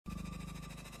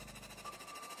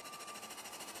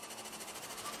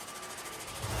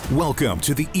Welcome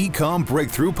to the Ecomm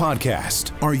Breakthrough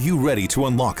Podcast. Are you ready to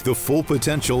unlock the full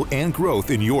potential and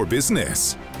growth in your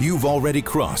business? You've already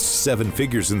crossed 7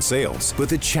 figures in sales, but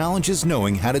the challenge is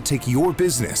knowing how to take your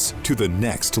business to the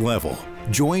next level.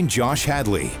 Join Josh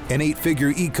Hadley, an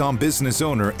 8-figure Ecomm business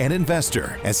owner and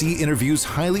investor, as he interviews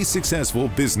highly successful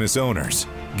business owners.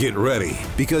 Get ready,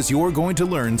 because you're going to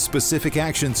learn specific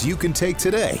actions you can take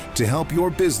today to help your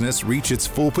business reach its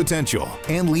full potential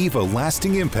and leave a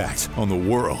lasting impact on the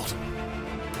world.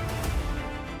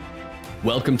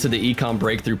 Welcome to the Ecomm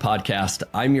Breakthrough Podcast.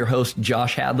 I'm your host,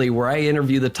 Josh Hadley, where I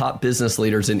interview the top business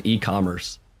leaders in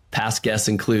e-commerce. Past guests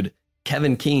include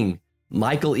Kevin King,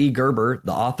 Michael E. Gerber,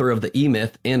 the author of The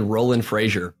E-Myth, and Roland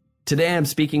Frazier. Today, I'm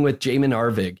speaking with Jamin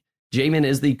Arvig. Jamin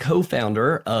is the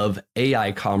co-founder of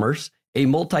aiCommerce, a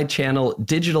multi-channel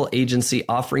digital agency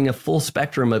offering a full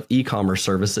spectrum of e-commerce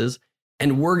services.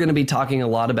 And we're going to be talking a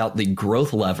lot about the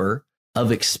growth lever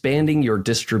of expanding your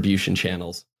distribution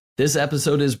channels. This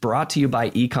episode is brought to you by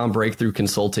Ecomm Breakthrough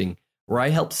Consulting, where I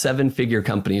help 7-figure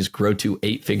companies grow to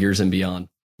 8 figures and beyond.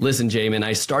 Listen, Jamin,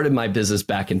 I started my business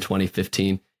back in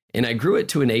 2015, and I grew it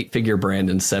to an 8-figure brand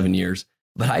in 7 years.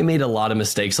 But I made a lot of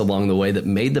mistakes along the way that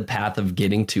made the path of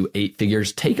getting to 8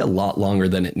 figures take a lot longer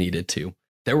than it needed to.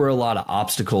 There were a lot of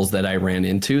obstacles that I ran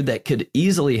into that could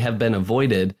easily have been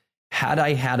avoided had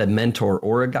I had a mentor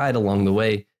or a guide along the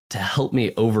way to help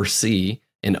me oversee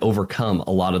and overcome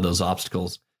a lot of those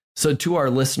obstacles. So to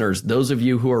our listeners, those of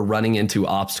you who are running into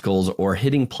obstacles or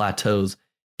hitting plateaus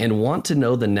and want to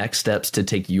know the next steps to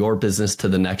take your business to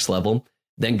the next level,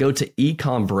 then go to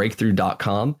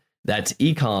ecommbreakthrough.com. That's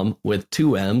Ecomm with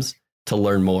 2 M's to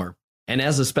learn more. And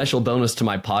as a special bonus to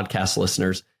my podcast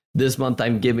listeners, this month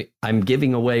I'm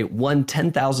giving away one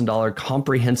 $10,000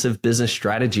 comprehensive business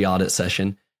strategy audit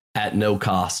session at no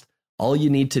cost. All you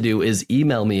need to do is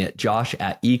email me at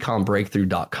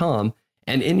josh@ecommbreakthrough.com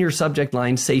and in your subject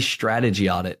line say strategy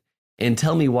audit and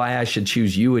tell me why I should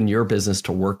choose you and your business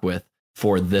to work with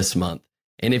for this month.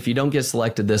 And if you don't get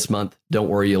selected this month, don't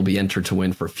worry, you'll be entered to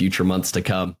win for future months to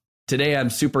come. Today, I'm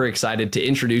super excited to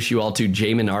introduce you all to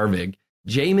Jamin Arvig.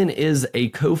 Jamin is a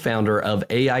co-founder of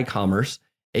aiCommerce,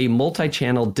 a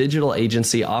multi-channel digital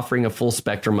agency offering a full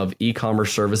spectrum of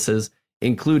e-commerce services,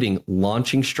 including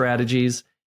launching strategies,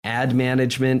 ad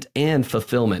management, and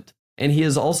fulfillment. And he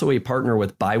is also a partner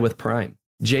with Buy with Prime.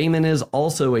 Jamin is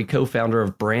also a co-founder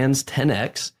of Brands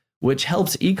 10X, which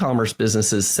helps e-commerce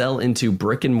businesses sell into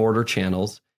brick-and-mortar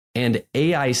channels, and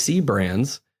AIC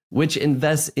Brands, which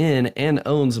invests in and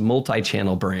owns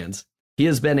multi-channel brands. He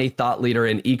has been a thought leader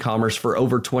in e-commerce for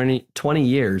over 20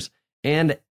 years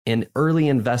and an early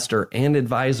investor and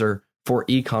advisor for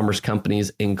e-commerce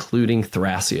companies, including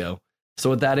Thrasio. So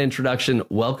with that introduction,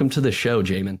 welcome to the show,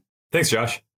 Jamin. Thanks,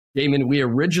 Josh. Jamin, we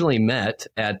originally met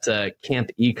at Camp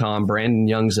Ecomm, Brandon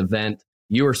Young's event.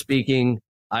 You were speaking,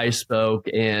 I spoke,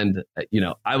 and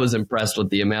I was impressed with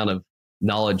the amount of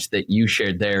knowledge that you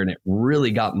shared there. And it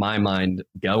really got my mind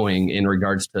going in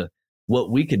regards to what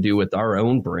we could do with our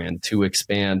own brand to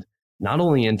expand not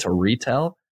only into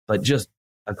retail, but just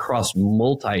across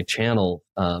multi-channel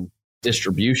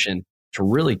distribution to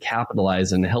really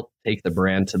capitalize and help take the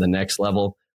brand to the next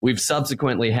level. We've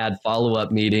subsequently had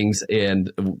follow-up meetings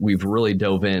and we've really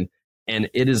dove in, and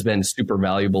it has been super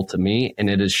valuable to me, and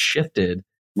it has shifted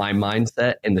my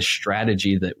mindset and the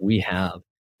strategy that we have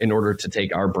in order to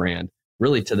take our brand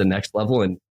really to the next level.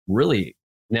 And really,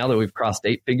 now that we've crossed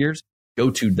 8 figures,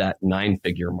 go to that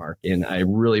 9-figure mark. And I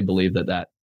really believe that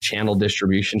channel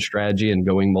distribution strategy and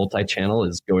going multi-channel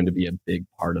is going to be a big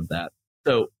part of that.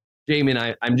 So,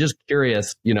 Jamin, I'm just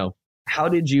curious, how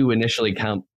did you initially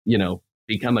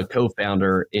become a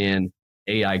co-founder in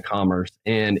aiCommerce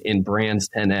and in Brands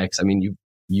 10X? I mean,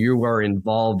 you are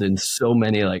involved in so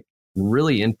many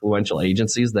really influential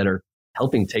agencies that are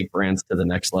helping take brands to the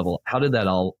next level. How did that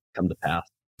all come to pass?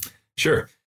 Sure.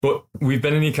 Well, we've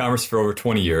been in e-commerce for over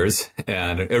 20 years,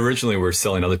 and originally we were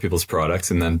selling other people's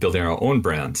products and then building our own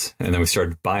brands. And then we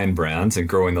started buying brands and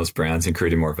growing those brands and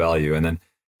creating more value. And then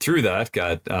through that,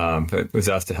 was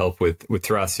asked to help with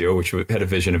Thrasio, which had a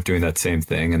vision of doing that same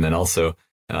thing. And then also,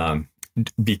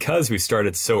 because we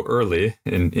started so early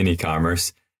in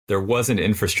e-commerce, there wasn't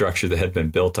infrastructure that had been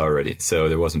built already. So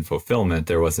there wasn't fulfillment.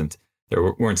 There weren't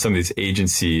some of these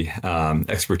agency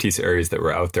expertise areas that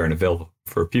were out there and available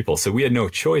for people. So we had no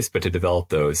choice but to develop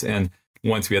those. And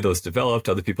once we had those developed,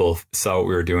 other people saw what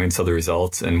we were doing, saw the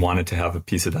results, and wanted to have a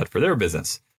piece of that for their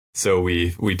business. So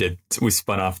we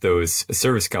spun off those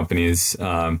service companies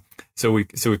so we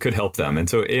could help them. And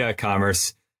so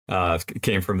aiCommerce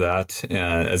came from that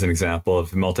as an example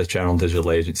of a multi-channel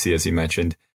digital agency, as you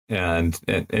mentioned. And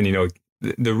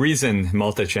the reason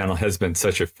multi-channel has been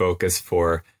such a focus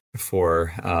for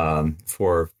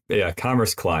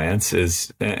commerce clients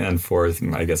is, and for,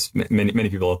 I guess, many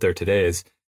people out there today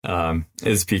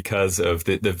is because of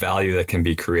the value that can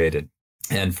be created.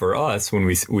 And for us, when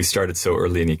we started so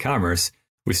early in e-commerce,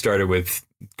 we started with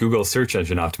Google search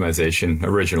engine optimization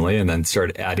originally, and then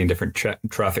started adding different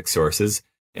traffic sources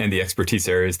and the expertise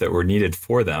areas that were needed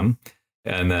for them.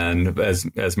 And then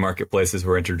as marketplaces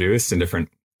were introduced and different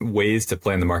ways to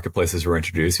play in the marketplaces were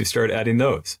introduced, we started adding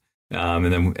those. And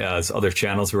then as other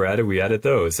channels were added, we added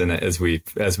those. And as we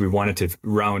wanted to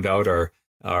round out our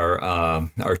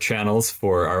channels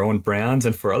for our own brands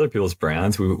and for other people's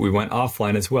brands, we went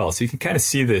offline as well. So you can kind of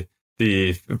see the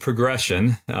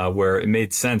progression where it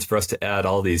made sense for us to add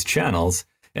all these channels.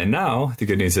 And now the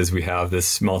good news is we have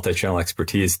this multi-channel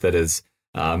expertise that is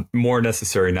more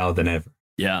necessary now than ever.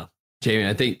 Yeah. Jamin,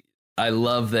 I think I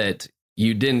love that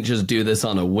you didn't just do this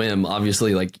on a whim.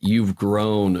 Obviously, like, you've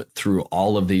grown through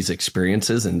all of these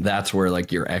experiences, and that's where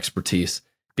like your expertise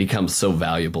becomes so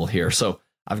valuable here. So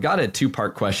I've got a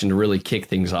two-part question to really kick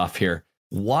things off here.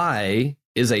 Why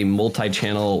is a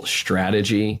multi-channel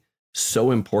strategy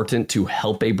so important to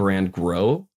help a brand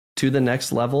grow to the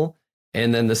next level?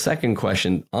 And then the second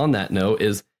question on that note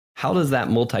is, how does that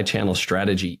multi-channel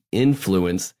strategy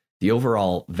influence the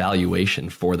overall valuation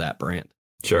for that brand?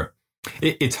 Sure.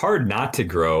 It's hard not to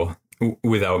grow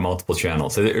without multiple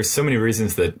channels. So there's so many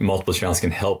reasons that multiple channels can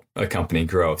help a company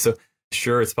grow. So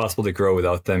sure, it's possible to grow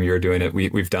without them. You're doing it.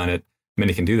 We've done it.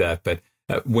 Many can do that. But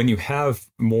when you have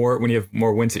more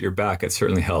winds at your back, it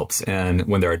certainly helps. And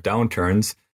when there are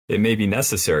downturns, it may be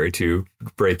necessary to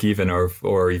break even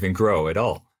or even grow at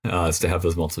all. Is to have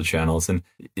those multiple channels. And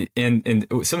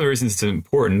some of the reasons it's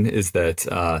important is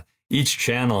that each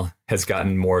channel has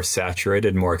gotten more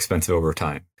saturated, more expensive over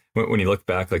time. When you look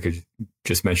back, like I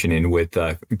just mentioning with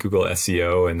Google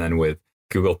SEO, and then with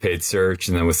Google paid search,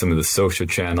 and then with some of the social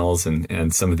channels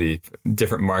and some of the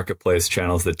different marketplace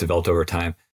channels that developed over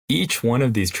time, each one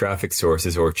of these traffic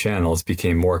sources or channels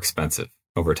became more expensive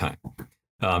over time.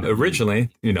 Originally,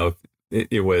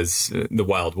 it was the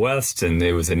Wild West, and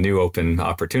it was a new open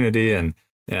opportunity, and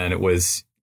it was,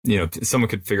 someone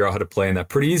could figure out how to play in that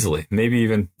pretty easily. Maybe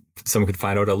even someone could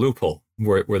find out a loophole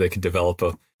where they could develop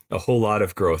a whole lot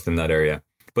of growth in that area.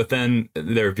 But then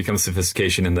there becomes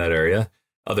sophistication in that area.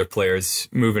 Other players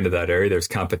move into that area. There's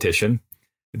competition.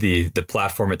 The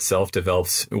platform itself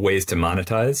develops ways to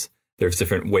monetize. There's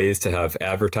different ways to have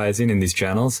advertising in these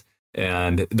channels,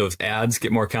 and those ads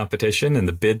get more competition, and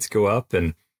the bids go up,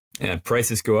 and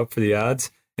prices go up for the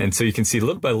ads. And so you can see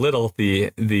little by little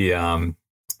the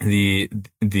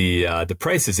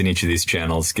prices in each of these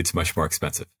channels gets much more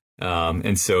expensive.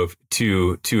 And so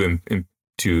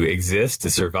to exist, to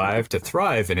survive, to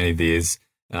thrive in any of these,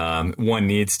 one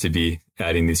needs to be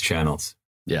adding these channels.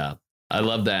 Yeah, I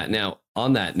love that. Now,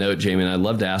 on that note, Jamin, I'd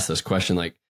love to ask this question,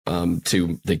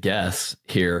 to the guests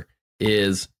here,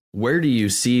 is where do you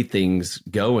see things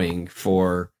going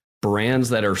for brands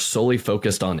that are solely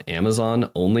focused on Amazon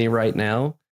only right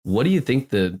now? What do you think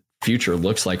the future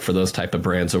looks like for those type of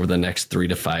brands over the next 3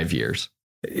 to 5 years?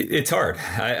 It's hard.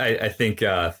 I think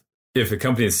if a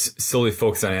company is solely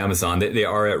focused on Amazon, they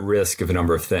are at risk of a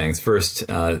number of things. First,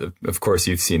 of course,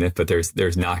 you've seen it, but there's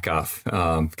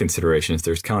knockoff considerations,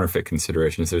 there's counterfeit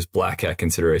considerations, there's black hat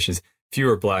considerations.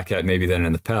 Fewer black hat maybe than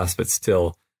in the past, but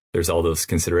still there's all those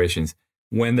considerations.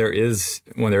 When there is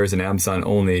an Amazon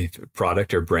only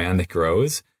product or brand that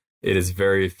grows, it is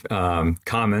very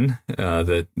common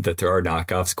that there are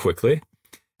knockoffs quickly,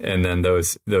 and then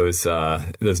those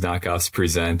knockoffs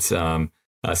present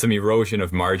some erosion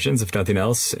of margins, if nothing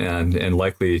else, and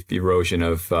likely erosion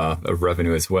of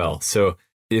revenue as well. So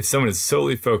if someone is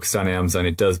solely focused on Amazon,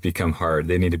 it does become hard.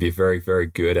 They need to be very, very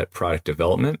good at product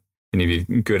development. They need to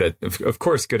be good at, of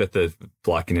course, good at the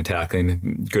blocking and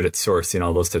tackling, good at sourcing,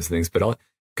 all those types of things, but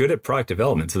good at product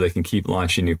development so they can keep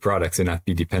launching new products and not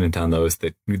be dependent on those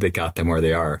that got them where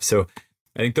they are. So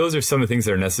I think those are some of the things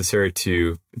that are necessary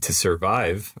to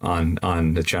survive on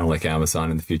the channel like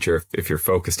Amazon in the future if you're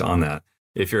focused on that.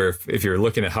 If you're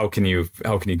looking at how can you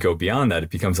go beyond that, it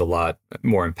becomes a lot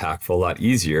more impactful, a lot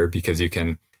easier, because you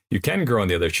can grow on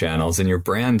the other channels, and your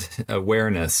brand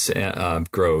awareness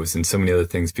grows, and so many other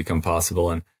things become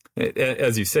possible. And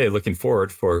as you say, looking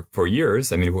forward for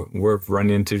years, I mean, we're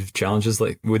running into challenges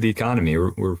like with the economy.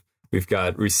 We've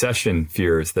got recession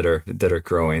fears that are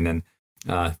growing, and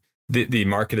the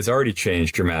market has already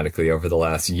changed dramatically over the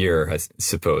last year, I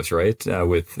suppose, right?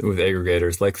 With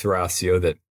aggregators like Thrasio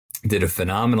that did a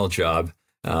phenomenal job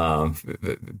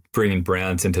bringing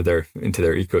brands into their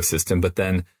ecosystem, but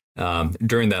then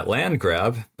during that land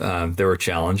grab, there were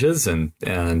challenges and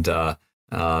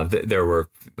there were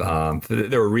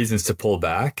reasons to pull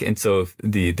back, and so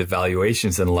the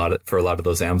valuations for a lot of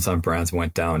those Amazon brands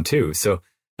went down too. So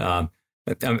I'm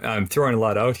throwing a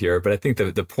lot out here, but I think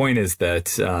the point is that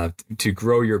to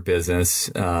grow your business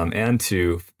and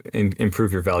to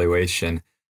improve your valuation,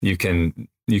 you can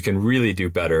really do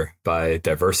better by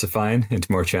diversifying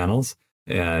into more channels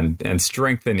and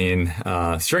strengthening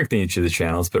each of the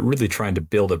channels, but really trying to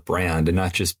build a brand and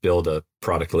not just build a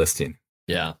product listing.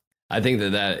 Yeah, I think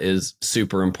that is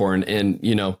super important. And,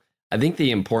 I think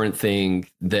the important thing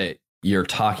that you're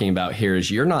talking about here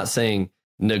is you're not saying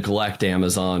neglect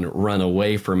Amazon, run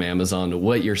away from Amazon.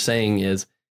 What you're saying is,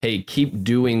 hey, keep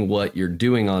doing what you're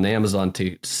doing on Amazon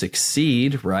to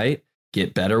succeed, right?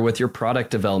 Get better with your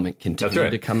product development, continue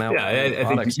to come out with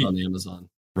products on Amazon,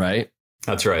 right?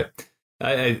 That's right.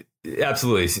 I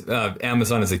absolutely.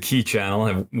 Amazon is a key channel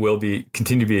and will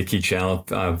continue to be a key channel.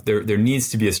 There needs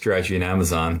to be a strategy in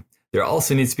Amazon. There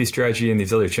also needs to be strategy in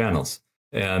these other channels,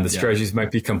 and the strategies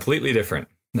might be completely different.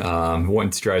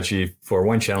 One strategy for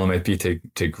one channel might be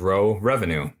to grow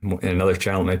revenue. And another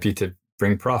channel might be to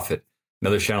bring profit.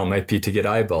 Another channel might be to get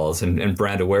eyeballs and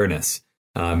brand awareness.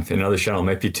 Another channel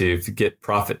might be to get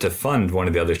profit to fund one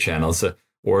of the other channels,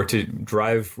 or to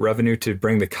drive revenue to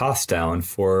bring the cost down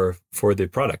for the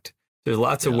product. There's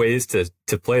lots of ways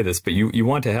to play this, but you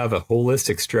want to have a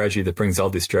holistic strategy that brings all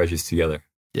these strategies together.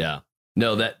 Yeah,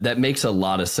 no, that makes a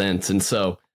lot of sense. And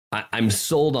so I'm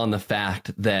sold on the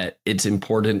fact that it's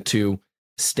important to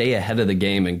stay ahead of the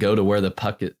game and go to where the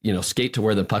puck, skate to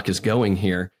where the puck is going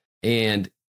here. And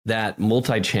that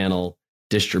multi-channel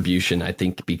distribution, I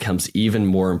think, becomes even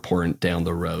more important down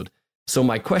the road. So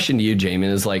my question to you,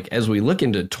 Jamin, is as we look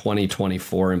into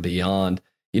 2024 and beyond,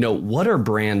 what are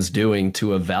brands doing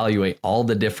to evaluate all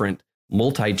the different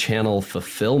multi-channel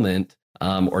fulfillment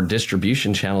or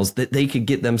distribution channels that they could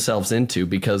get themselves into?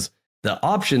 Because the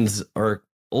options are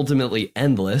ultimately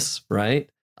endless, right?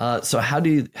 So how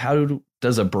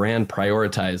does a brand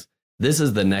prioritize, this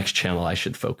is the next channel I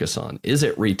should focus on? Is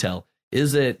it retail?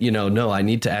 Is it, no, I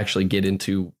need to actually get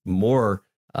into more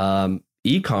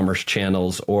e-commerce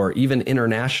channels or even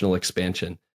international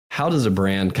expansion? How does a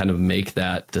brand kind of make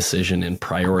that decision and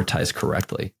prioritize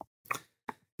correctly?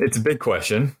 It's a big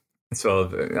question.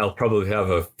 So I'll probably have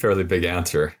a fairly big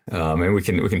answer, and we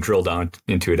can drill down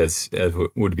into it as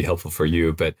would be helpful for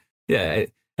you. But yeah,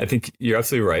 I think you're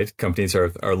absolutely right. Companies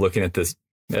are looking at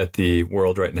the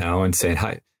world right now and saying,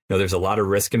 "Hi, there's a lot of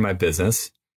risk in my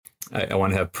business. I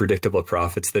want to have predictable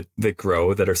profits that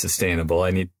grow, that are sustainable.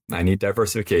 I need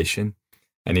diversification.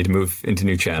 I need to move into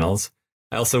new channels.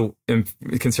 I also am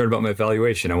concerned about my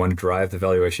valuation. I want to drive the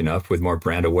valuation up with more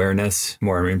brand awareness,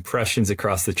 more impressions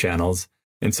across the channels.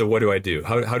 And so, what do I do?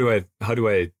 How do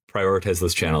I prioritize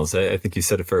those channels? I think you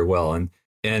said it very well.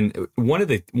 And one of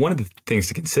the things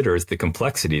to consider is the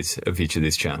complexities of each of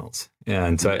these channels.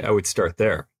 And so I would start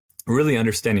there, really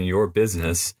understanding your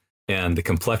business and the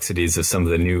complexities of some of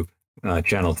the new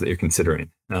channels that you're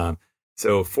considering.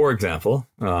 So, for example,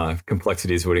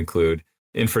 complexities would include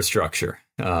infrastructure.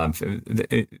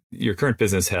 Your current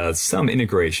business has some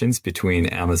integrations between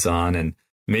Amazon, and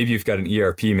maybe you've got an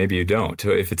ERP, maybe you don't. So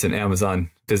if it's an Amazon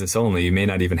business only, you may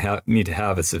not even need to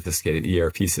have a sophisticated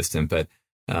ERP system, but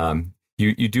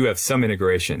you do have some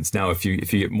integrations. Now, if you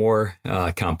get more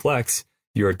complex,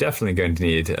 you're definitely going to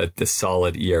need a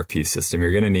solid ERP system.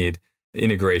 You're going to need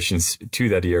integrations to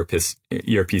that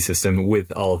ERP system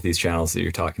with all of these channels that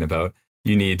you're talking about.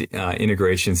 You need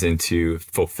integrations into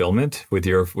fulfillment with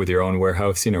your own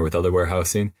warehousing or with other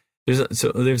warehousing.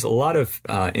 There's a lot of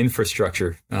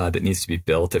infrastructure that needs to be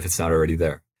built if it's not already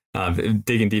there.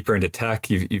 Digging deeper into tech,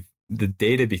 the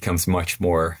data becomes much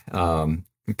more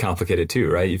complicated too,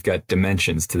 right? You've got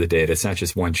dimensions to the data. It's not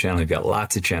just one channel. You've got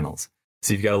lots of channels.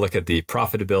 So you've got to look at the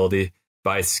profitability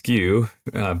by SKU,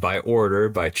 by order,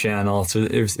 by channel. So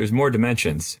there's more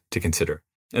dimensions to consider.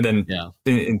 And then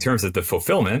in terms of the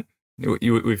fulfillment,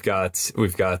 we've got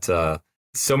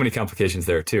so many complications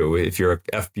there too. If you're an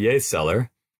FBA seller,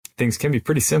 things can be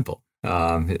pretty simple.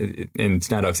 And it's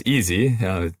not always easy.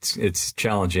 It's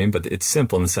challenging, but it's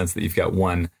simple in the sense that you've got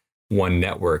one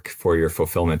network for your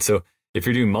fulfillment. So if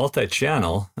you're doing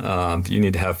multi-channel, you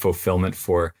need to have fulfillment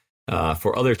for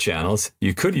other channels.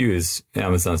 You could use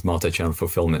Amazon's multi-channel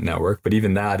fulfillment network, but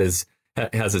even that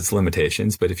has its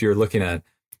limitations. But if you're looking at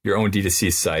your own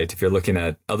D2C site, if you're looking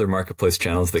at other marketplace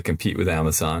channels that compete with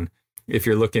Amazon, if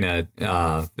you're looking at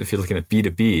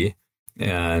B2B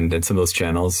and some of those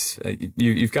channels,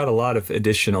 you've got a lot of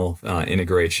additional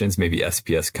integrations, maybe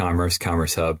SPS Commerce,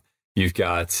 Commerce Hub. You've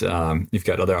got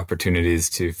other opportunities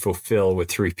to fulfill with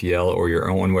 3PL or your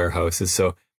own warehouses.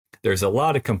 So there's a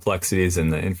lot of complexities in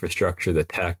the infrastructure, the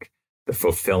tech, the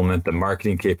fulfillment, the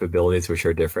marketing capabilities, which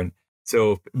are different.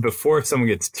 So before someone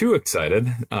gets too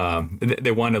excited,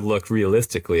 they want to look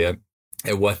realistically at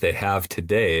what they have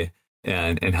today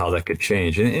and how that could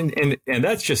change. And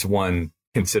that's just one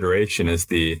consideration is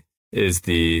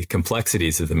the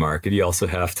complexities of the market. You also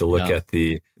have to look at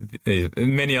the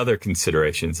many other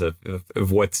considerations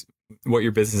of what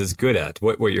your business is good at,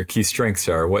 what your key strengths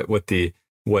are, what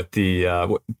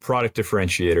product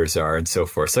differentiators are, and so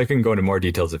forth. So I can go into more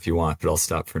details if you want, but I'll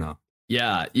stop for now.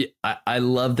 Yeah, I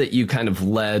love that you kind of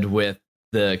led with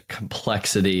the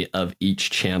complexity of each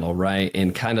channel, right?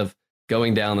 And kind of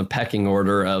going down the pecking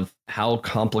order of how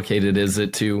complicated is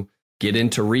it to get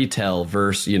into retail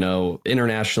versus,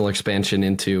 international expansion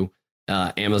into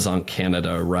Amazon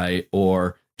Canada, right?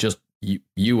 Or just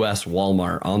US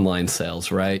Walmart online sales,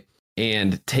 right?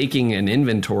 And taking an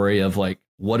inventory of like,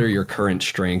 what are your current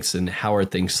strengths and how are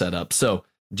things set up? So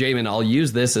Jamin, I'll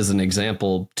use this as an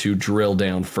example to drill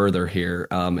down further here,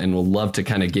 and we'll love to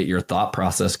kind of get your thought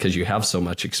process because you have so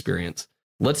much experience.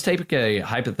 Let's take a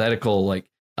hypothetical like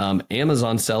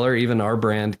Amazon seller, even our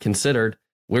brand considered.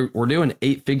 We're doing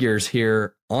 8 figures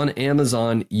here on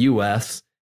Amazon US.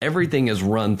 Everything is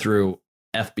run through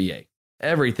FBA.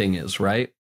 Everything is,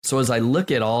 right? So as I look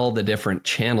at all the different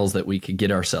channels that we could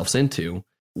get ourselves into,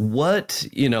 what,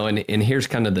 and here's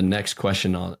kind of the next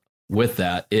question on with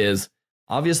that is,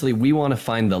 obviously, we want to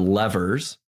find the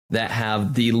levers that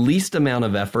have the least amount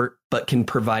of effort, but can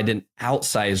provide an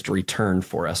outsized return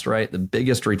for us, right? The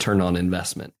biggest return on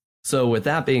investment. So with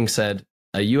that being said,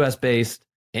 a US-based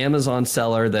Amazon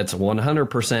seller that's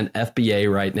 100%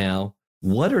 FBA right now,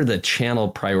 what are the channel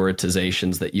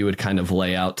prioritizations that you would kind of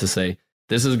lay out to say,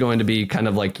 this is going to be kind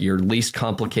of like your least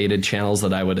complicated channels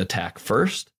that I would attack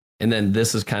first? And then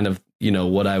this is kind of,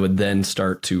 what I would then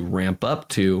start to ramp up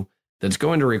to that's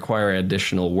going to require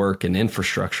additional work and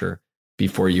infrastructure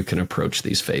before you can approach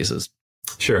these phases.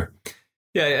 Sure.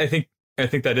 Yeah, I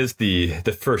think that is the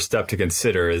first step to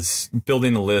consider is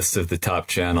building a list of the top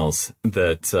channels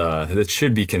that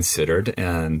should be considered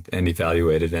and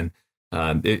evaluated. And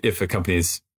if a company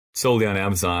is solely on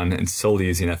Amazon and solely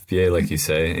using FBA, like you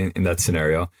say, in that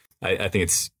scenario, I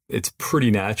think it's pretty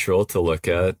natural to look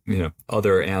at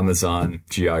other Amazon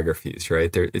geographies,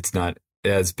 right? It's not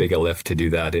as big a lift to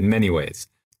do that in many ways.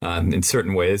 In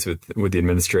certain ways, with the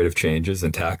administrative changes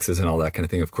and taxes and all that kind of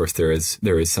thing, of course, there is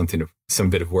some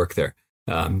bit of work there.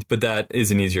 But that is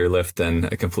an easier lift than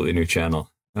a completely new channel,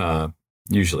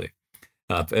 usually.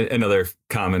 Another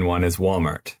common one is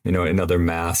Walmart, another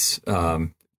mass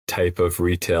type of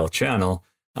retail channel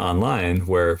online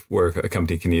where a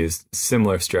company can use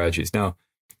similar strategies. Now,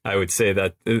 I would say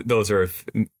that those are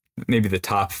maybe the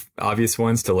top obvious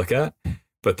ones to look at.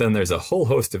 But then there's a whole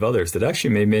host of others that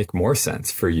actually may make more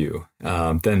sense for you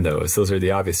than those. Those are the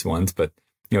obvious ones. But,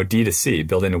 D2C,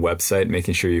 building a website,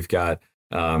 making sure you've got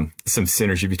some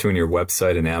synergy between your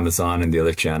website and Amazon and the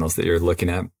other channels that you're looking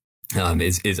at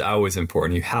is always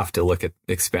important. You have to look at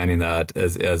expanding that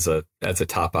as a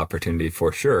top opportunity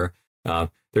for sure.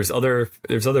 There's other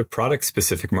product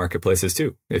specific marketplaces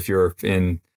too. If you're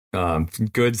in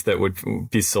goods that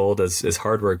would be sold as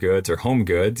hardware goods or home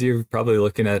goods, you're probably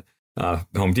looking at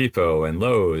Home Depot and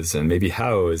Lowe's and maybe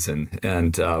House and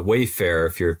Wayfair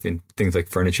if you're in things like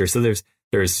furniture. So there's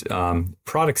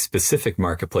product specific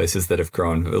marketplaces that have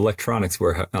grown, electronics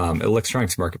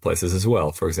marketplaces as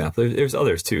well, for example. There's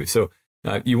others too. So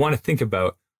you want to think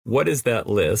about what is that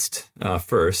list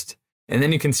first, and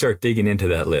then you can start digging into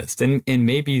that list. And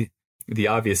maybe the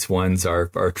obvious ones are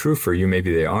true for you,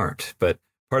 maybe they aren't. But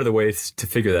part of the way to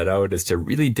figure that out is to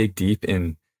really dig deep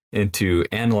into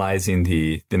analyzing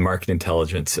the market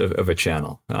intelligence of a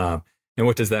channel. And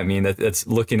what does that mean? That's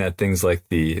looking at things like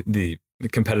the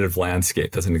competitive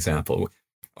landscape as an example.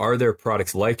 Are there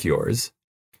products like yours?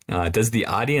 Does the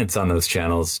audience on those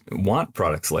channels want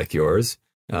products like yours?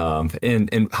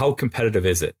 And how competitive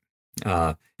is it?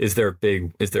 Is there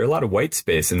a lot of white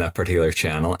space in that particular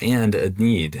channel and a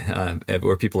need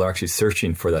where people are actually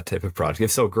searching for that type of product?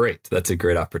 If so, great. That's a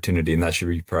great opportunity and that should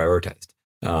be prioritized.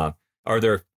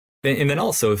 And then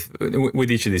also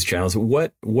with each of these channels,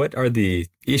 what are the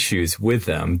issues with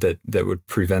them that would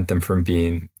prevent them from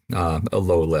being a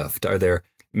low lift? Are there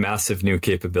massive new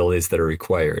capabilities that are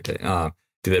required?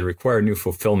 Do they require new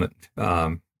fulfillment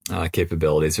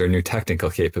capabilities or new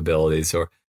technical capabilities, or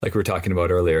like we were talking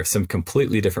about earlier, some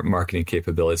completely different marketing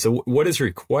capabilities? So what is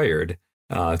required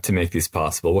to make these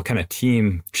possible? What kind of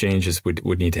team changes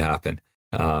would need to happen?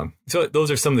 So those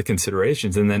are some of the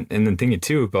considerations, and then thinking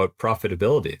too about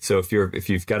profitability. So if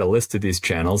you've got a list of these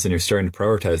channels and you're starting to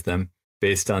prioritize them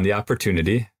based on the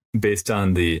opportunity, based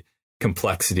on the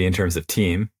complexity in terms of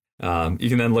team, you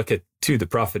can then look at the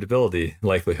profitability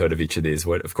likelihood of each of these.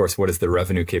 What is the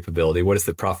revenue capability? What is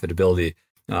the profitability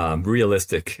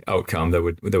realistic outcome that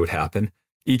would happen?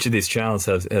 Each of these channels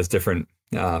has different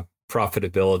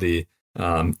profitability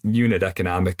unit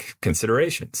economic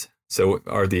considerations. So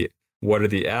what are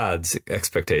the ads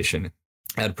expectation,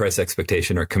 ad price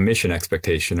expectation, or commission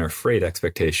expectation, or freight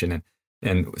expectation,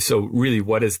 and so really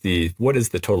what is the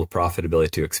total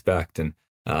profitability to expect? And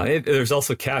there's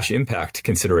also cash impact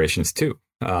considerations too.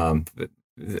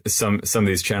 Some of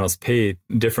these channels pay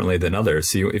differently than others.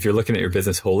 So if you're looking at your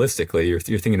business holistically, you're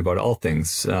thinking about all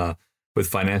things with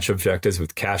financial objectives,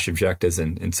 with cash objectives,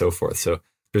 and so forth. So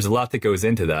there's a lot that goes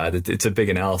into that. It's a big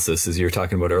analysis, as you were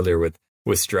talking about earlier with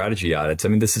strategy audits. I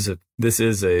mean, this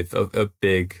is a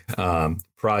big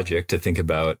project to think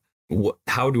about.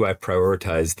 How do I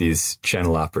prioritize these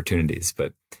channel opportunities?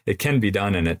 But it can be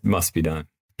done, and it must be done.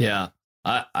 Yeah.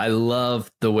 I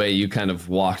love the way you kind of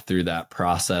walked through that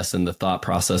process and the thought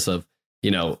process of,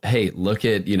 hey, look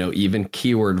at, even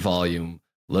keyword volume,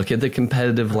 look at the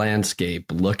competitive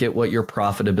landscape, look at what your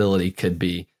profitability could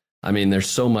be. I mean, there's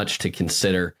so much to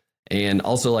consider, and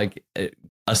also like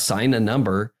assign a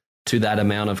number to that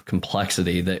amount of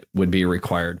complexity that would be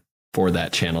required for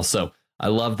that channel. So I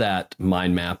love that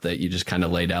mind map that you just kind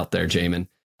of laid out there, Jamin.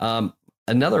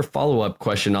 Another follow-up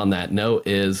question on that note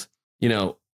is,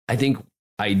 I think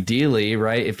ideally,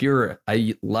 right,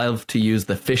 I love to use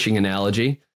the fishing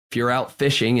analogy. If you're out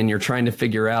fishing and you're trying to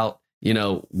figure out,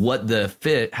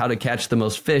 how to catch the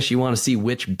most fish, you want to see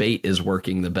which bait is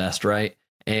working the best, right?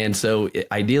 And so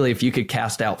ideally, if you could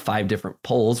cast out 5 different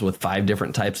poles with 5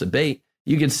 different types of bait,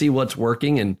 you can see what's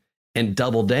working and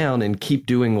double down and keep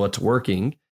doing what's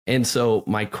working. And so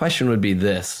my question would be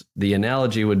this, the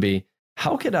analogy would be,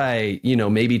 how could I,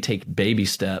 maybe take baby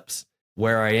steps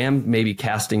where I am maybe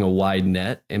casting a wide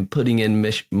net and putting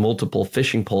in multiple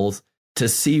fishing poles to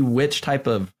see which type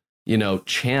of,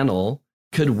 channel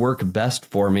could work best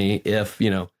for me if,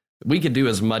 we could do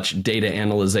as much data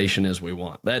analyzation as we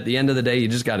want. But at the end of the day, you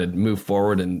just got to move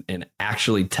forward and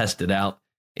actually test it out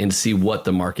and see how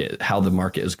the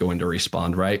market is going to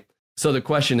respond, right? So the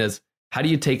question is, how do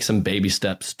you take some baby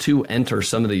steps to enter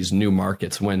some of these new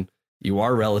markets when you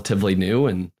are relatively new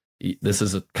and this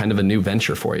is kind of a new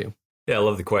venture for you? Yeah, I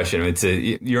love the question.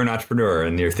 You're an entrepreneur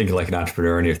and you're thinking like an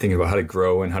entrepreneur and you're thinking about how to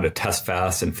grow and how to test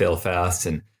fast and fail fast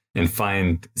and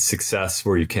find success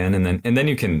where you can. And then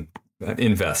you can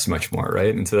invest much more,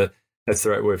 right? And so that's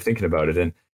the right way of thinking about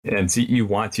it. And so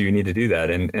you need to do that.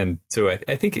 And so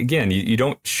I think, again, you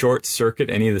don't short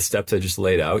circuit any of the steps I just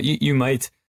laid out. You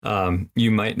might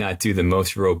not do the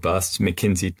most robust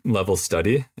McKinsey level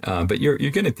study, but you're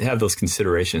going to have those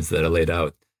considerations that I laid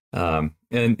out. And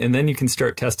then you can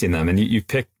start testing them, and you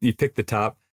pick the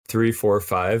top 3, 4,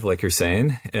 5, like you're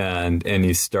saying, and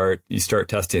you start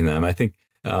testing them. I think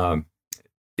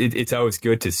it's always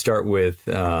good to start with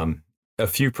a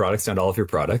few products, not all of your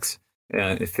products,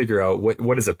 and figure out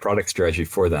what is a product strategy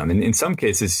for them. And in some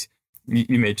cases,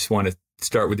 you may just want to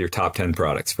start with your top 10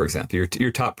 products, for example,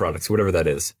 your top products, whatever that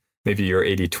is. Maybe your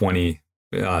 80-20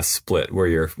 split, where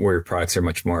your products are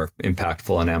much more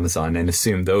impactful on Amazon, and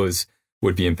assume those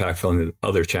would be impactful on the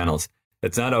other channels.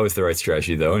 That's not always the right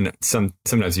strategy, though. And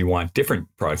sometimes you want different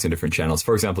products in different channels.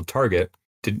 For example, Target,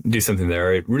 to do something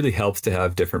there, it really helps to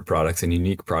have different products and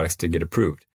unique products to get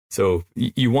approved. So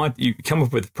you come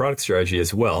up with a product strategy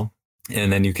as well.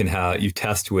 And then you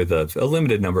test with a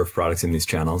limited number of products in these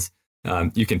channels.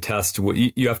 You can test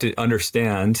you have to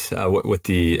understand what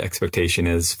the expectation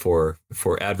is for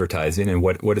advertising and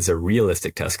what is a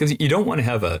realistic test, because you don't want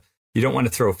to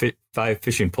throw 5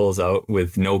 fishing poles out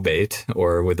with no bait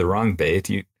or with the wrong bait.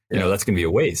 That's going to be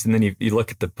a waste. And then you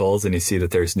look at the poles and you see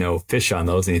that there's no fish on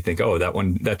those, and you think, oh,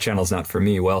 that channel's not for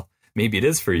me. Well, maybe it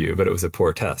is for you, but it was a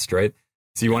poor test, right?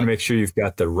 So you want to make sure you've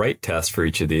got the right test for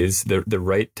each of these, the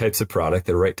right types of product,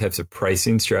 the right types of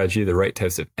pricing strategy, the right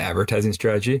types of advertising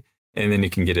strategy, and then you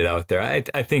can get it out there.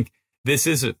 I think this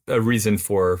is a reason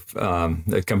for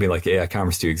a company like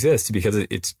aiCommerce to exist, because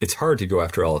it's hard to go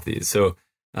after all of these. So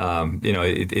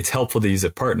it's helpful to use a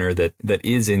partner that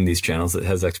is in these channels, that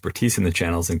has expertise in the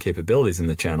channels and capabilities in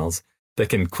the channels, that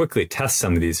can quickly test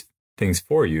some of these things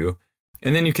for you,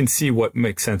 and then you can see what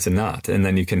makes sense and not, and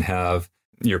then you can have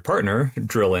your partner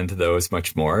drill into those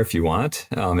much more if you want,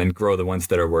 and grow the ones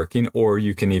that are working, or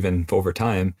you can even over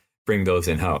time bring those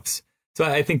in-house. So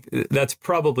I think that's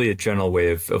probably a general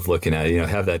way of looking at it.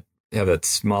 Have that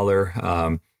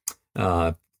smaller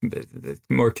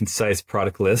more concise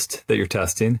product list that you're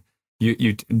testing.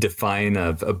 You define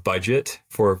a budget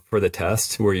for the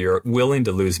test where you're willing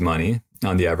to lose money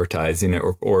on the advertising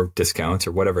or discounts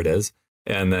or whatever it is.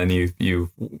 And then you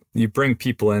bring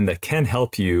people in that can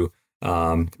help you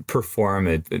perform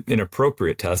an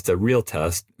appropriate test, a real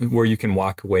test, where you can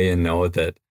walk away and know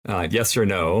that yes or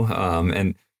no,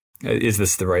 and is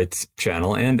this the right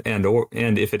channel, and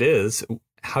if it is,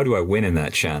 how do I win in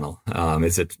that channel?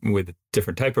 Is it with a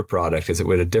different type of product? Is it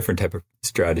with a different type of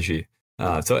strategy?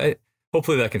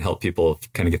 Hopefully that can help people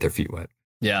kind of get their feet wet.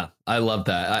 Yeah, I love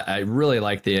that. I really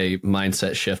like the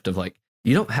mindset shift of like,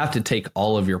 you don't have to take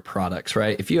all of your products,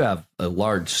 right? If you have a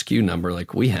large SKU number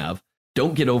like we have,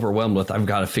 don't get overwhelmed with, I've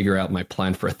got to figure out my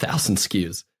plan for 1,000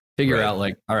 SKUs. Figure out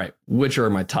like, all right, which are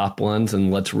my top ones,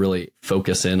 and let's really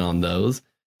focus in on those.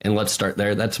 And let's start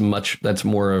there. That's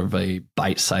more of a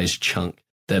bite-sized chunk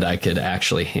that I could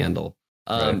actually handle.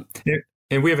 Right.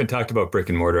 And we haven't talked about brick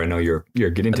and mortar. I know you're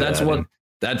getting to that.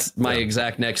 That's my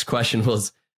exact next question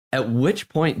was, at which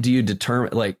point do you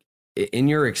determine, like in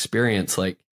your experience,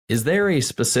 like, is there a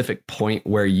specific point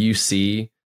where you see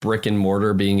brick and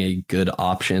mortar being a good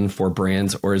option for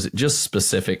brands, or is it just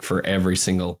specific for every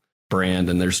single brand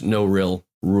and there's no real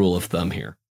rule of thumb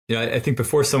here? Yeah, I think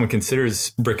before someone considers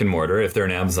brick and mortar, if they're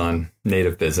an Amazon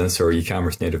native business or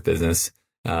e-commerce native business,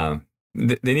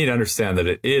 they need to understand that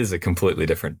it is a completely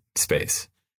different space.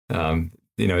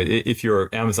 If you're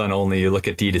Amazon only, you look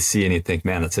at D2C and you think,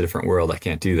 man, that's a different world. I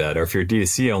can't do that. Or if you're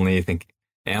D2C only, you think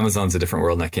Amazon's a different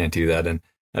world and I can't do that. And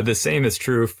the same is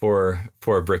true for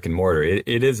brick and mortar.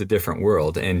 It is a different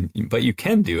world, but you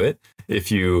can do it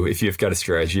if you've got a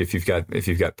strategy, if you've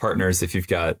got partners, if you've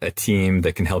got a team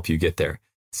that can help you get there.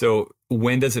 So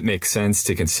when does it make sense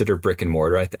to consider brick and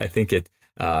mortar? I think you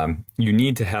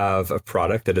need to have a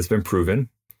product that has been proven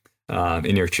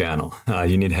in your channel.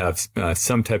 You need to have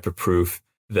some type of proof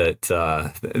that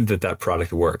that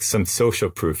product works. Some social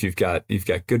proof. You've got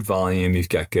good volume. You've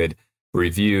got good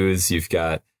reviews. You've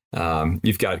got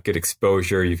good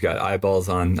exposure. You've got eyeballs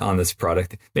on this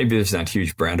product. Maybe there's not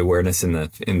huge brand awareness in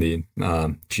the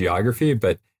geography,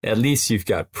 but at least you've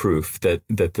got proof that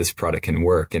this product can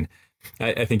work. And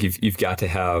I think you've got to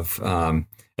have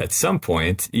at some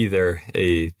point you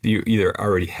either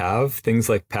already have things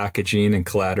like packaging and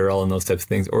collateral and those types of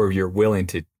things, or you're willing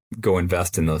to go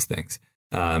invest in those things.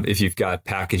 If you've got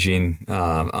packaging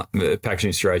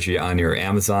strategy on your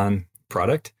Amazon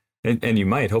product, and you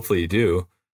might, hopefully you do,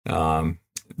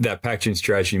 that packaging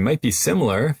strategy might be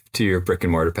similar to your brick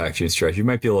and mortar packaging strategy. It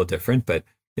might be a little different, but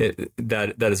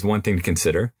that is one thing to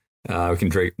consider. We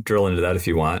can drill into that if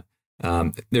you want.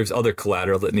 There's other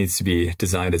collateral that needs to be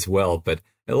designed as well, but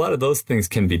a lot of those things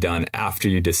can be done after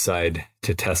you decide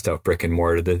to test out brick and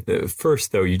mortar.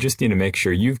 First, though, you just need to make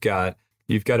sure you've got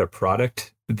a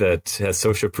product that has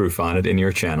social proof on it in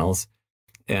your channels,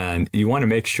 and you want to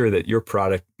make sure that your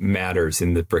product matters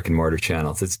in the brick and mortar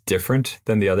channels. It's different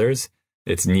than the others.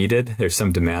 It's needed. There's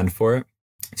some demand for it.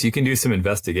 So you can do some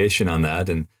investigation on that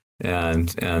and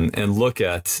look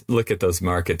at those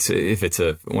markets. If it's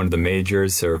one of the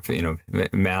majors or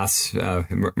mass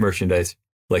merchandise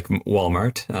like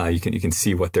Walmart, you can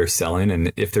see what they're selling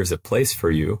and if there's a place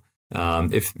for you.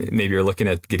 If maybe you're looking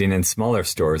at getting in smaller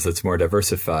stores that's more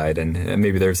diversified, and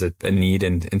maybe there's a need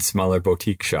in smaller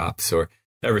boutique shops or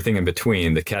everything in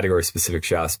between, the category specific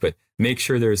shops, but make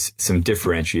sure there's some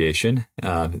differentiation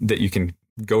that you can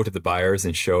go to the buyers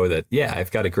and show that, yeah,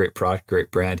 I've got a great product,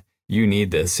 great brand. You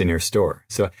need this in your store.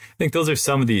 So I think those are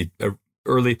some of the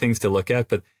early things to look at.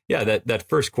 But yeah, that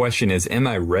first question is, am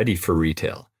I ready for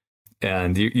retail?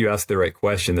 And you asked the right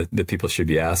question that people should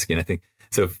be asking. I think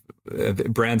so.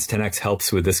 Brands 10X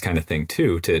helps with this kind of thing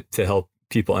too, to help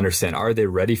people understand, are they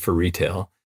ready for retail?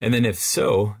 And then if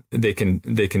so, they can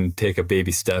take a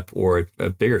baby step or a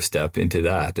bigger step into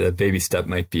that. A baby step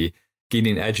might be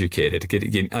getting educated,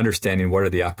 getting understanding what are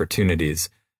the opportunities.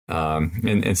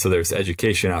 And so there's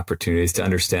education opportunities to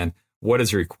understand what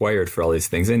is required for all these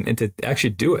things and to actually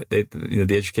do it.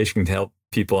 The education can help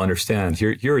people understand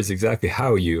here is exactly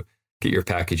how you get your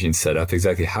packaging set up,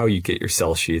 exactly how you get your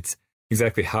sell sheets,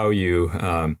 exactly how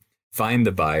you find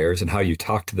the buyers and how you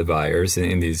talk to the buyers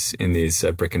in these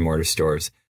brick and mortar stores.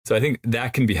 So I think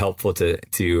that can be helpful to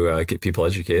get people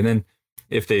educated. And then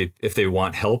if they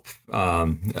want help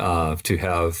to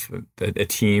have a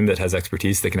team that has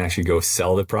expertise that can actually go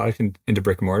sell the product into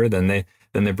brick and mortar, then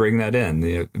they bring that in.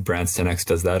 The Brands 10X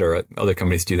does that, or other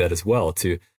companies do that as well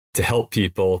to help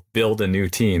people build a new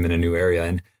team in a new area.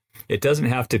 And it doesn't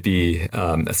have to be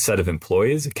a set of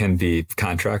employees. It can be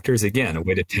contractors. Again, a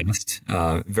way to test,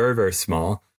 very, very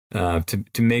small,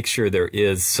 to make sure there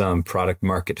is some product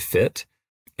market fit.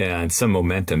 and some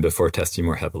momentum before testing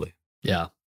more heavily. Yeah,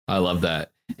 I love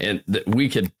that. And we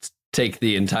could take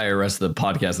the entire rest of the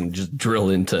podcast and just drill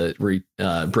into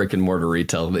brick and mortar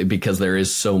retail, because there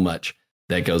is so much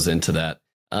that goes into that.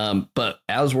 But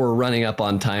as we're running up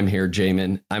on time here,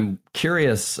 Jamin, I'm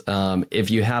curious if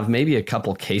you have maybe a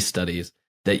couple case studies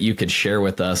that you could share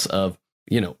with us of,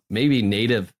 maybe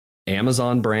native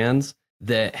Amazon brands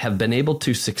that have been able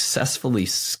to successfully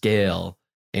scale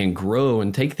and grow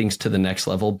and take things to the next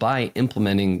level by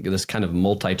implementing this kind of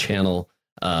multi-channel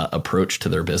approach to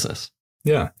their business.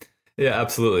 Yeah,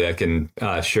 absolutely. I can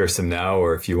share some now,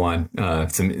 or if you want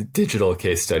some digital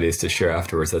case studies to share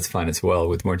afterwards, that's fine as well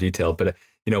with more detail. But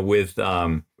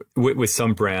with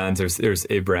some brands, there's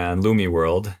a brand, Lumi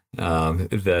World,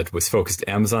 that was focused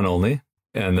Amazon only,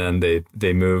 and then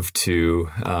they moved to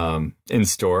in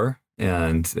store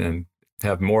and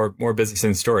have more business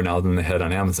in store now than they had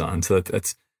on Amazon. So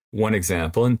that's one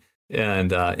example.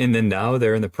 And then now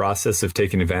they're in the process of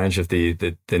taking advantage of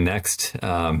the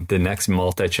next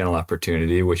multi-channel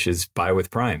opportunity, which is buy with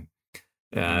Prime.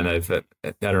 And I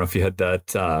don't know if you had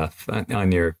that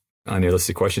on your list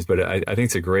of questions, but I think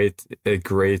it's a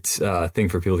great thing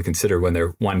for people to consider when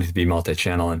they're wanting to be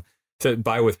multi-channel. And so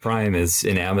buy with Prime is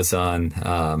an Amazon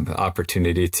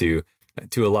opportunity to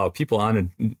allow people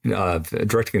on a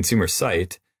direct-to-consumer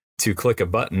site to click a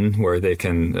button where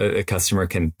a customer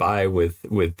can buy with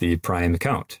the Prime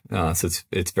account. So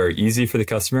it's very easy for the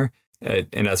customer.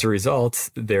 And as a result,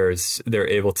 they're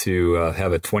able to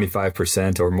have a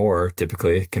 25% or more,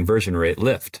 typically, conversion rate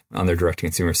lift on their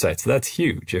direct-to-consumer site. So that's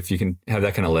huge if you can have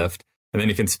that kind of lift. And then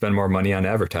you can spend more money on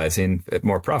advertising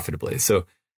more profitably. So,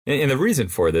 and the reason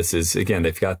for this is, again,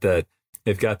 they've got that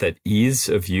ease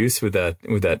of use with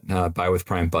that buy with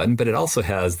Prime button, but it also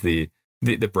has the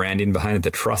branding behind it,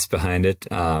 the trust behind it,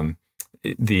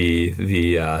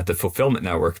 the fulfillment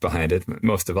network behind it,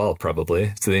 most of all,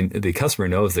 probably. So the customer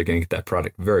knows they're going to get that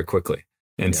product very quickly.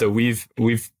 And so we've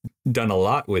done a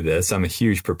lot with this. I'm a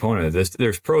huge proponent of this.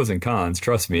 There's pros and cons,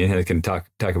 trust me, and I can talk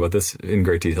about this in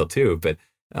great detail too. But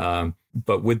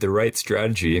with the right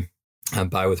strategy,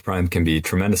 buy with Prime can be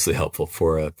tremendously helpful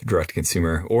for a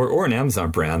direct-to-consumer or an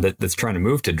Amazon brand that's trying to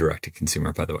move to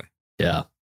direct-to-consumer, by the way. Yeah,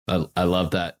 I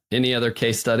love that. Any other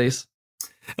case studies?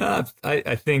 I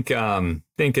think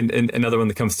another one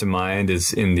that comes to mind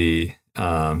is in the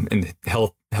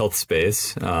health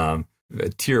space.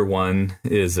 Tier 1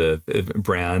 is a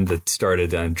brand that started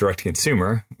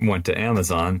direct-to-consumer, went to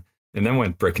Amazon, and then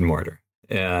went brick-and-mortar.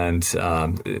 And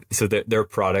so their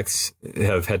products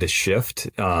have had to shift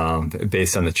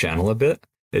based on the channel a bit.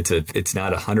 It's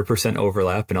not 100%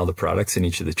 overlap in all the products in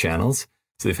each of the channels.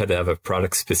 So they've had to have a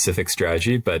product-specific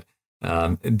strategy. But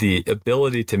the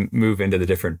ability to move into the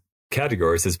different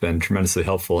categories has been tremendously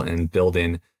helpful in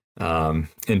building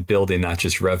not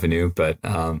just revenue, but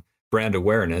brand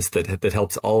awareness that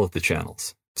helps all of the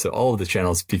channels. So all of the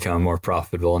channels become more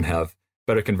profitable and have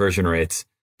better conversion rates,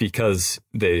 because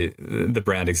the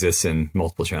brand exists in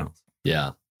multiple channels.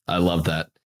 Yeah, I love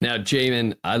that. Now,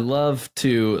 Jamin, I love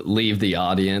to leave the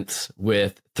audience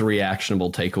with 3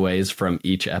 actionable takeaways from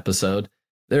each episode.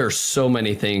 There are so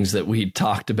many things that we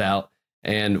talked about,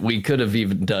 and we could have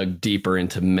even dug deeper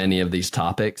into many of these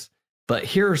topics. But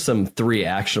here are some 3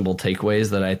 actionable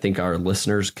takeaways that I think our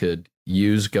listeners could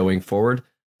use going forward.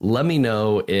 Let me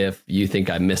know if you think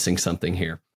I'm missing something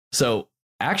here. So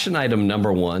action item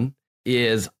number 1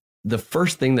 is the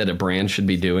first thing that a brand should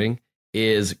be doing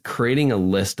is creating a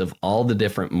list of all the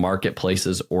different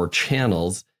marketplaces or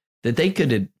channels that they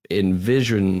could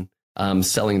envision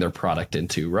selling their product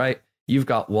into, right? You've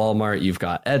got Walmart, you've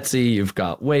got Etsy, you've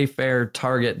got Wayfair,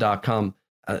 Target.com,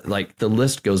 like the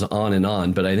list goes on and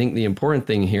on. But I think the important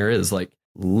thing here is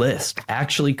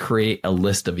actually create a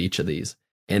list of each of these,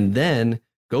 and then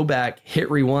go back, hit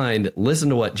rewind, listen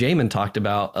to what Jamin talked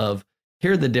about of,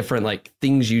 here are the different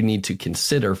things you need to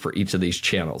consider for each of these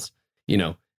channels.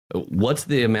 What's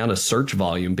the amount of search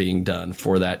volume being done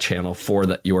for that channel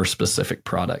for your specific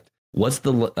product? What's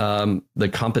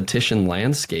the competition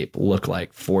landscape look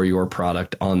like for your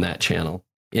product on that channel?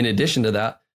 In addition to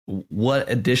that, what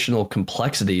additional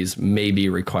complexities may be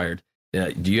required?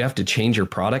 Do you have to change your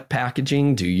product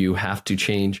packaging? Do you have to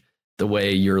change the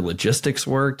way your logistics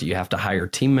work? Do you have to hire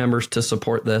team members to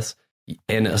support this?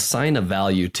 And assign a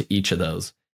value to each of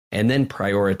those, and then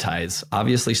prioritize,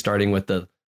 obviously starting with the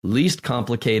least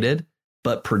complicated,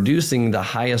 but producing the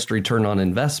highest return on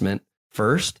investment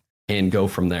first, and go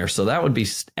from there. So that would be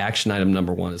action item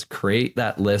number 1, is create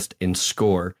that list and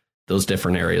score those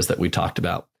different areas that we talked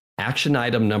about. Action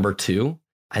item number 2,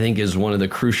 I think, is one of the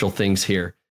crucial things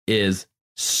here, is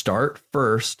start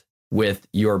first with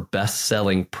your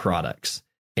best-selling products.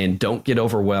 And don't get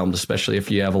overwhelmed, especially if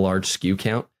you have a large SKU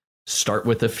count. Start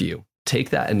with a few.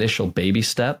 Take that initial baby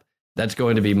step. That's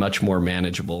going to be much more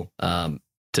manageable to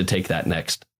take that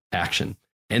next action.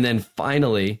 And then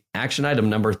finally, action item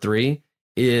number 3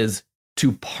 is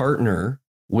to partner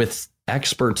with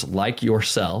experts like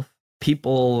yourself,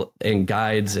 people and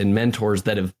guides and mentors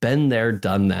that have been there,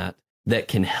 done that, that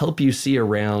can help you see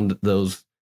around those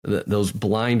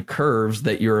blind curves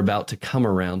that you're about to come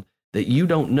around, that you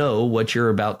don't know what you're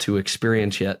about to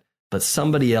experience yet, but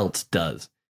somebody else does.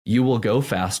 You will go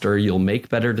faster. You'll make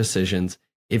better decisions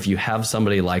if you have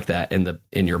somebody like that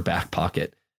in your back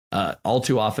pocket. All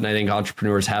too often, I think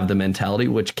entrepreneurs have the mentality,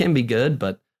 which can be good,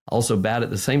 but also bad at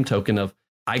the same token of,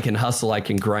 I can hustle, I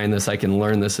can grind this, I can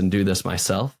learn this and do this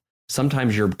myself.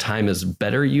 Sometimes your time is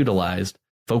better utilized,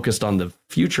 focused on the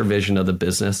future vision of the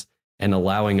business and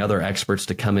allowing other experts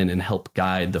to come in and help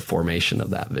guide the formation of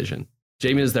that vision.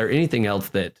 Jamin, is there anything else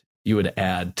that you would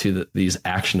add to these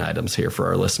action items here for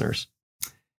our listeners?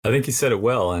 I think you said it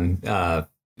well, and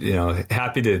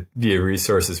happy to be a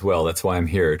resource as well. That's why I'm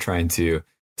here, trying to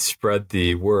spread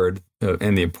the word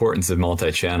and the importance of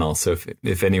multi-channel. So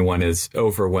if anyone is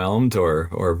overwhelmed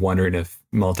or wondering if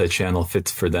multi-channel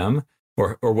fits for them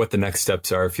or what the next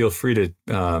steps are, feel free to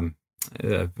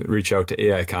reach out to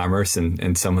aiCommerce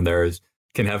and someone there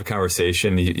can have a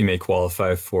conversation. You may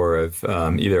qualify for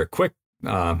either a quick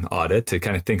audit to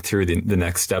kind of think through the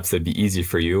next steps that'd be easy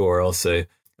for you, or else a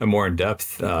more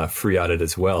in-depth free audit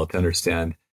as well to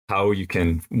understand how you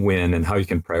can win and how you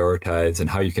can prioritize and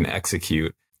how you can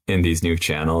execute in these new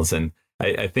channels. And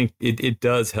I think it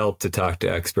does help to talk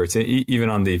to experts. Even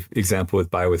on the example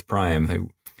with Buy with Prime,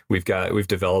 we've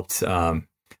developed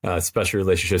special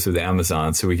relationships with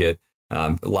Amazon. So we get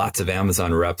lots of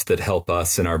Amazon reps that help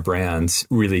us and our brands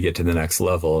really get to the next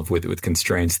level with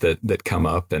constraints that come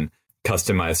up, and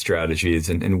customized strategies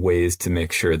and ways to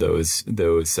make sure those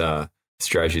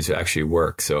strategies actually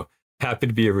work. So happy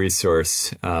to be a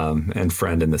resource and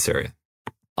friend in this area.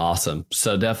 Awesome.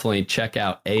 So definitely check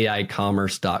out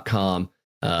aiCommerce.com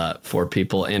for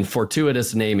people, and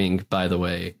fortuitous naming, by the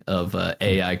way, of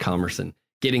aiCommerce and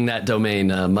getting that domain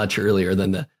much earlier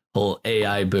than the whole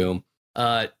AI boom.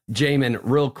 Jamin,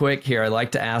 real quick here, I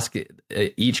like to ask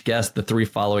each guest the 3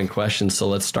 following questions. So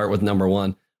let's start with number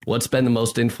 1. What's been the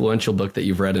most influential book that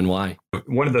you've read and why?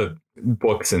 One of the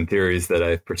books and theories that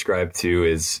I prescribe to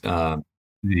is the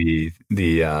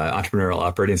entrepreneurial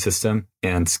operating system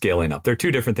and scaling up. They're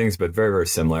 2 different things, but very, very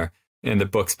similar. And the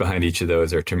books behind each of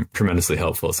those are tremendously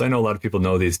helpful. So I know a lot of people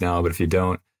know these now, but if you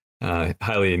don't,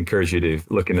 highly encourage you to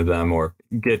look into them or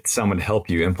get someone to help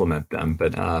you implement them.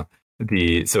 But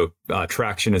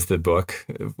Traction is the book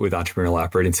with entrepreneurial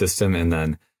operating system, and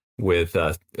then with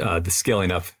the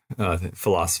scaling up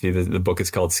philosophy, the book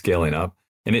is called Scaling Up.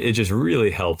 And it just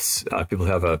really helps people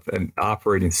have an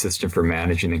operating system for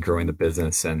managing and growing the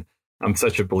business. And I'm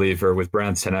such a believer with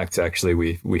Brands 10X. Actually,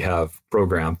 we have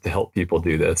programs to help people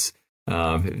do this,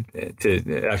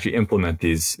 to actually implement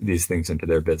these things into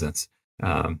their business.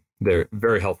 They're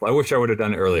very helpful. I wish I would have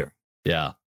done it earlier.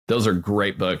 Yeah, those are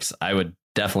great books. I would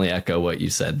definitely echo what you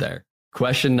said there.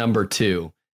 Question number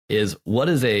 2 is, what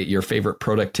is your favorite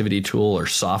productivity tool or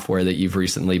software that you've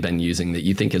recently been using that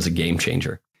you think is a game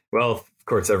changer? Well, of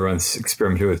course, everyone's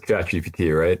experimenting with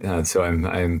ChatGPT, right? So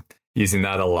I'm using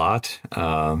that a lot,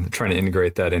 trying to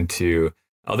integrate that into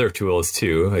other tools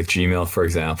too, like Gmail, for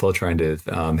example, trying to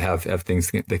have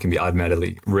things that can be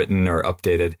automatically written or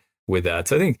updated with that.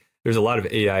 So I think there's a lot of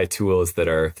AI tools that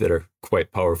are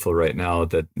quite powerful right now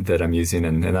that I'm using,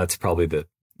 and that's probably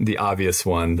the obvious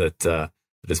one that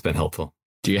has been helpful.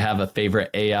 Do you have a favorite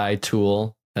AI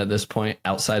tool at this point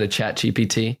outside of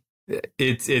ChatGPT?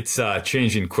 It's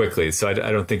changing quickly, so I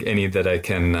don't think any that I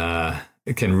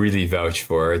can really vouch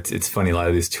for. It's funny, a lot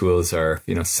of these tools are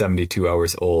 72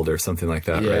 hours old or something like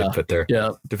that, right? But they're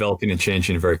developing and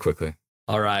changing very quickly.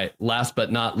 All right. Last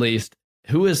but not least,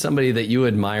 who is somebody that you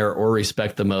admire or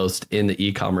respect the most in the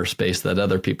e-commerce space that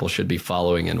other people should be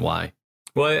following, and why?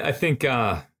 Well, I think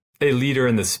a leader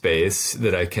in the space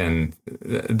that I can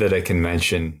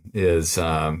mention is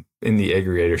in the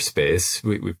aggregator space.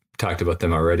 We've talked about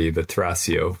them already, but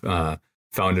Thrasio,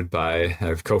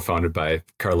 co-founded by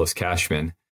Carlos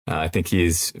Cashman. I think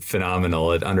he's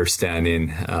phenomenal at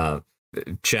understanding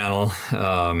channel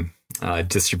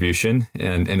distribution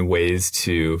and ways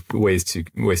to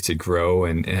grow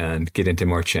and get into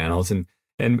more channels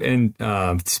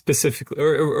and specifically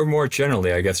or more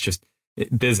generally, I guess, just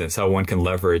business, how one can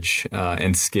leverage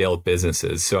and scale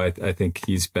businesses. So I think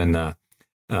he's been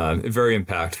very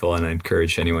impactful, and I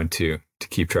encourage anyone to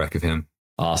keep track of him.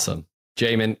 Awesome.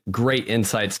 Jamin, great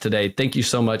insights today. Thank you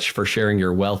so much for sharing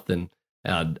your wealth and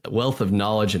a wealth of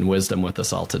knowledge and wisdom with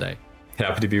us all today.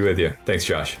 Happy to be with you. Thanks,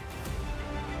 Josh.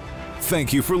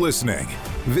 Thank you for listening.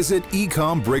 Visit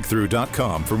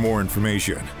ecombreakthrough.com for more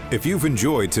information. If you've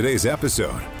enjoyed today's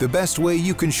episode, the best way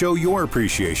you can show your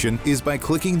appreciation is by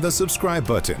clicking the subscribe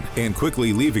button and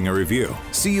quickly leaving a review.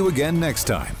 See you again next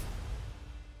time.